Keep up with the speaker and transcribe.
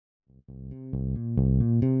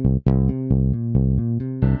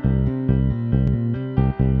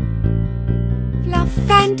Fluff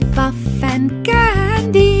and puff and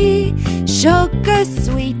candy, sugar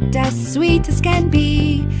sweet as can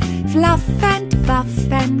be. Fluff and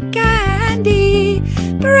puff and candy,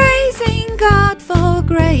 praising God for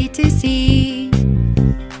great is He.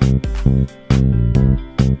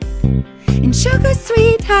 In sugar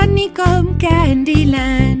sweet honeycomb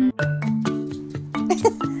Candyland.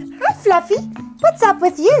 Hi Fluffy, what's up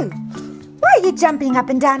with you? Why are you jumping up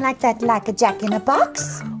and down like that like a jack in a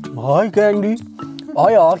box? Hi Candy,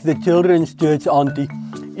 I asked the children's church auntie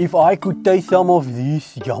if I could taste some of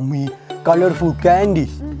these yummy, colorful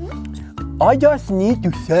candies. I just need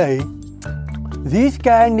to say, these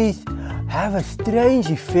candies have a strange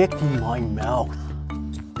effect in my mouth.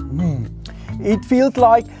 It feels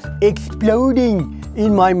like exploding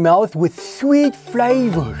in my mouth with sweet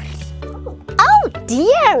flavors. Oh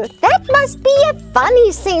dear, that must be a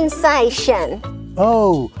funny sensation.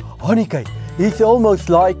 Oh, Honeycake, it's almost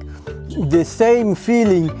like the same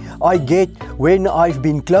feeling I get when I've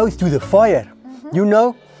been close to the fire. You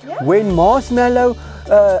know, when marshmallow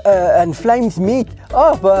and flames meet,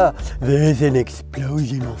 there's an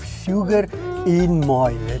explosion of sugar in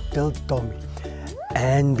my little tummy.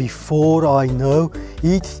 And before I know,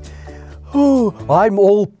 I'm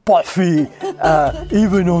all puffy,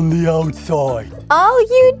 even on the outside. Oh,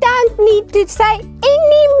 you don't need to say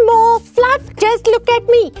any more, Fluff. Just look at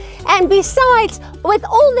me. And besides, with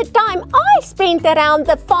all the time I spent around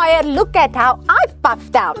the fire, look at how I've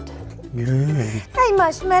puffed out. Hey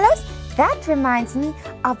Marshmallows, that reminds me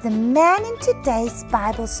of the man in today's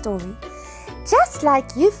Bible story. Just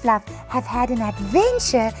like you, Fluff, have had an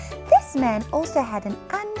adventure, this man also had an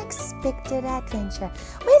unexpected adventure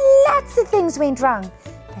where lots of things went wrong.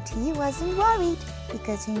 But he wasn't worried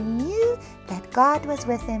because he knew that God was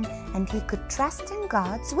with him and he could trust in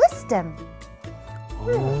God's wisdom.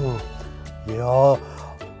 Oh, yeah,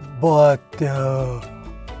 but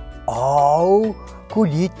how could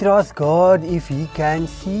he trust God if he can't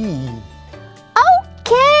see? Oh,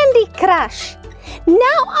 Candy Crush. Now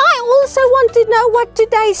I also want to know what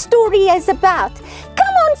today's story is about.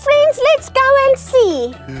 Come on, friends, let's go and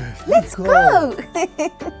see. Let's go.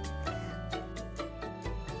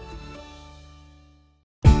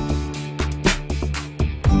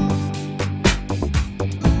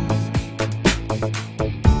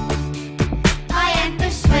 I am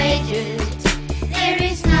persuaded there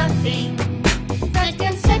is nothing that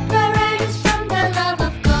can separate us from the love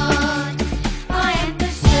of God. I am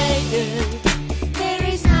persuaded there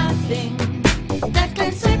is nothing that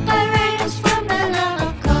can separate us from the love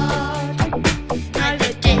of God.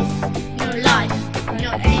 Neither death, nor life,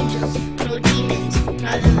 nor angels, nor demons,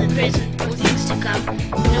 neither the present or things to come,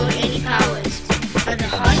 nor any powers, neither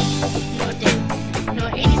height, nor depth, nor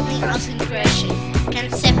anything else in creation can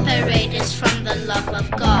separate us from the love of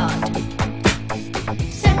God.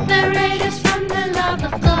 Separate us from the love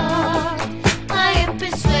of God. I am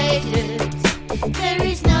persuaded there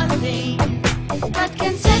is nothing that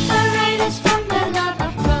can separate us from the love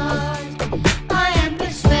of God. I am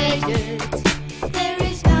persuaded there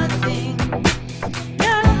is nothing,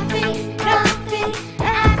 nothing, nothing,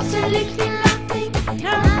 absolutely nothing,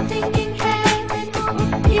 nothing in heaven or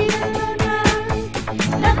here on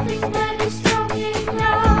earth, nothing that is strong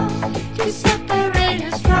enough to separate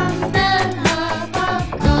us from the love of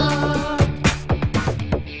God.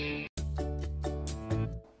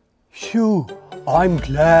 Phew, I'm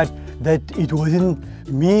glad that it wasn't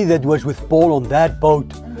me that was with Paul on that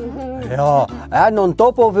boat. Yeah, and on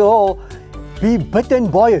top of it all, be bitten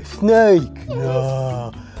by a snake.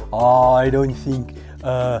 No, I don't think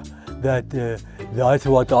that's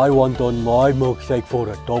what I want on my milkshake for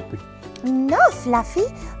a topping. No,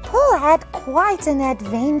 Fluffy. Paul had quite an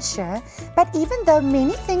adventure, but even though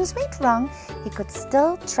many things went wrong, he could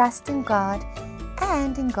still trust in God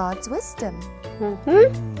and in God's wisdom.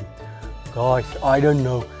 Guys, I don't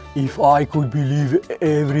know if I could believe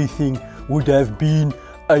everything would have been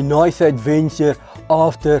a nice adventure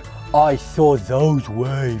after I saw those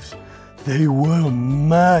waves. They were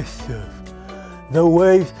massive. The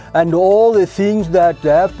waves and all the things that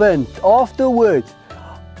happened afterwards.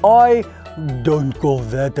 I don't call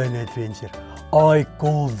that an adventure. I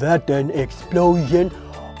call that an explosion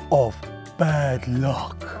of bad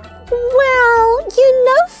luck. Well, you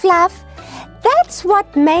know, Fluff, that's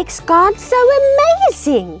what makes God so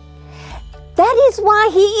amazing. That is why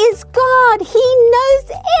He is God. He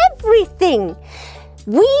knows everything.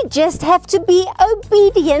 We just have to be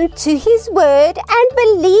obedient to His word and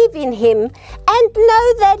believe in Him and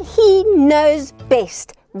know that He knows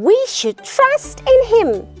best. We should trust in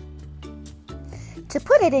Him. To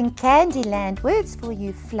put it in Candyland words for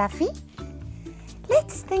you, Fluffy,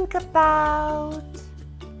 let's think about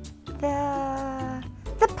the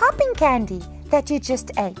popping candy that you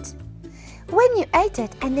just ate. When you ate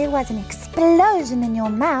it and there was an explosion in your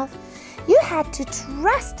mouth, you had to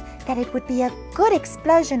trust that it would be a good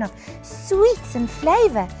explosion of sweets and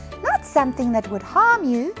flavor, not something that would harm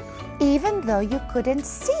you, even though you couldn't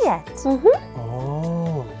see it.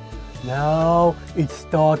 Oh, now it's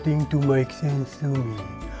starting to make sense to me.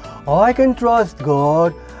 I can trust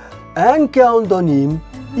God and count on Him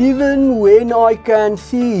even when I can't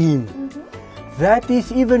see Him. That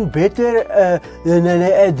is even better than an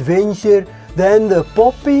adventure than the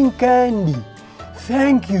popping candy.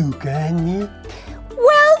 Thank you, Candy.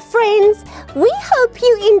 Well, friends, we hope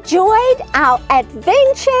you enjoyed our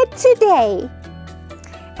adventure today.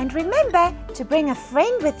 And remember to bring a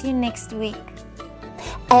friend with you next week.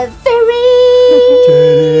 A very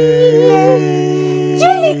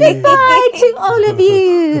jolly goodbye to all of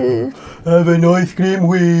you. Have an ice cream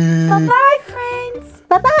week. Bye, friends.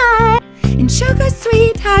 Bye-bye. In sugar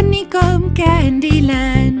sweet honeycomb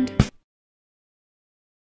Candyland.